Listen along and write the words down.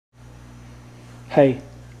Hey.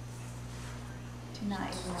 Do not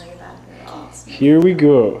even worry about her. Here we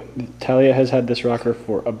go. Talia has had this rocker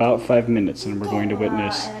for about 5 minutes, and we're going to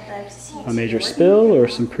witness a major spill or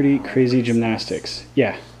some pretty crazy gymnastics.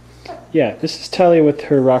 Yeah, this is Talia with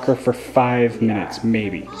her rocker for 5 minutes,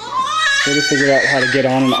 maybe. She's already figured out how to get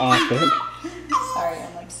on and off it. Sorry,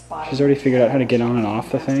 I'm like spotting. She's already figured out how to get on and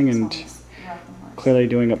off the thing, and clearly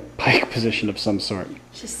doing a pike position of some sort.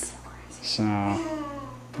 She's so crazy. So,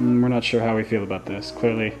 we're not sure how we feel about this.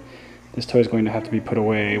 Clearly, this toy is going to have to be put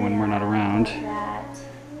away when we're not around.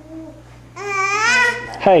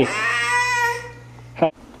 Hey!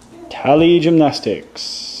 Hi. Talia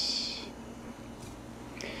Gymnastics.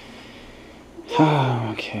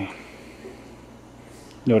 Okay.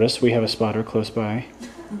 Notice we have a spotter close by.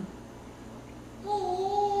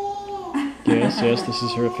 Yes, this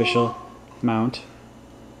is her official mount.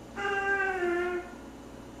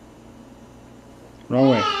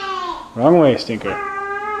 Wrong way, stinker.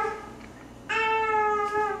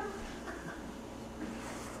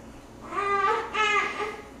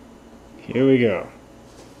 Here we go.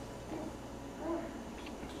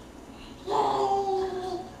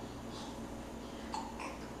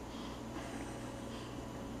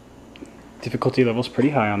 Difficulty level's pretty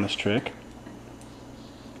high on this trick.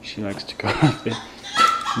 She likes to go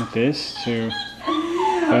with this to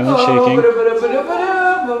violent shaking.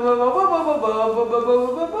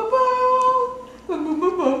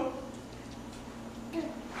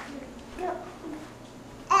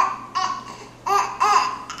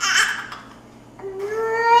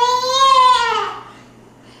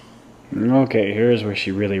 Okay, here's where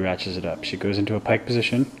she really ratchets it up. She goes into a pike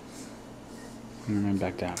position and then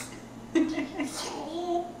back down.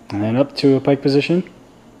 And then up to a pike position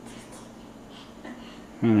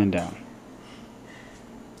and then down.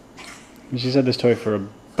 And she's had this toy for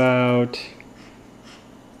about,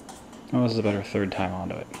 this is about her third time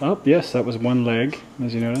onto it. Oh, yes, that was one leg,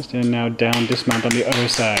 as you noticed, and now down, dismount on the other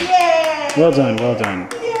side. Yay! Well done, well done.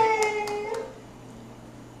 Yay!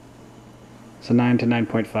 It's a 9 to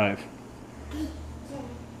 9.5.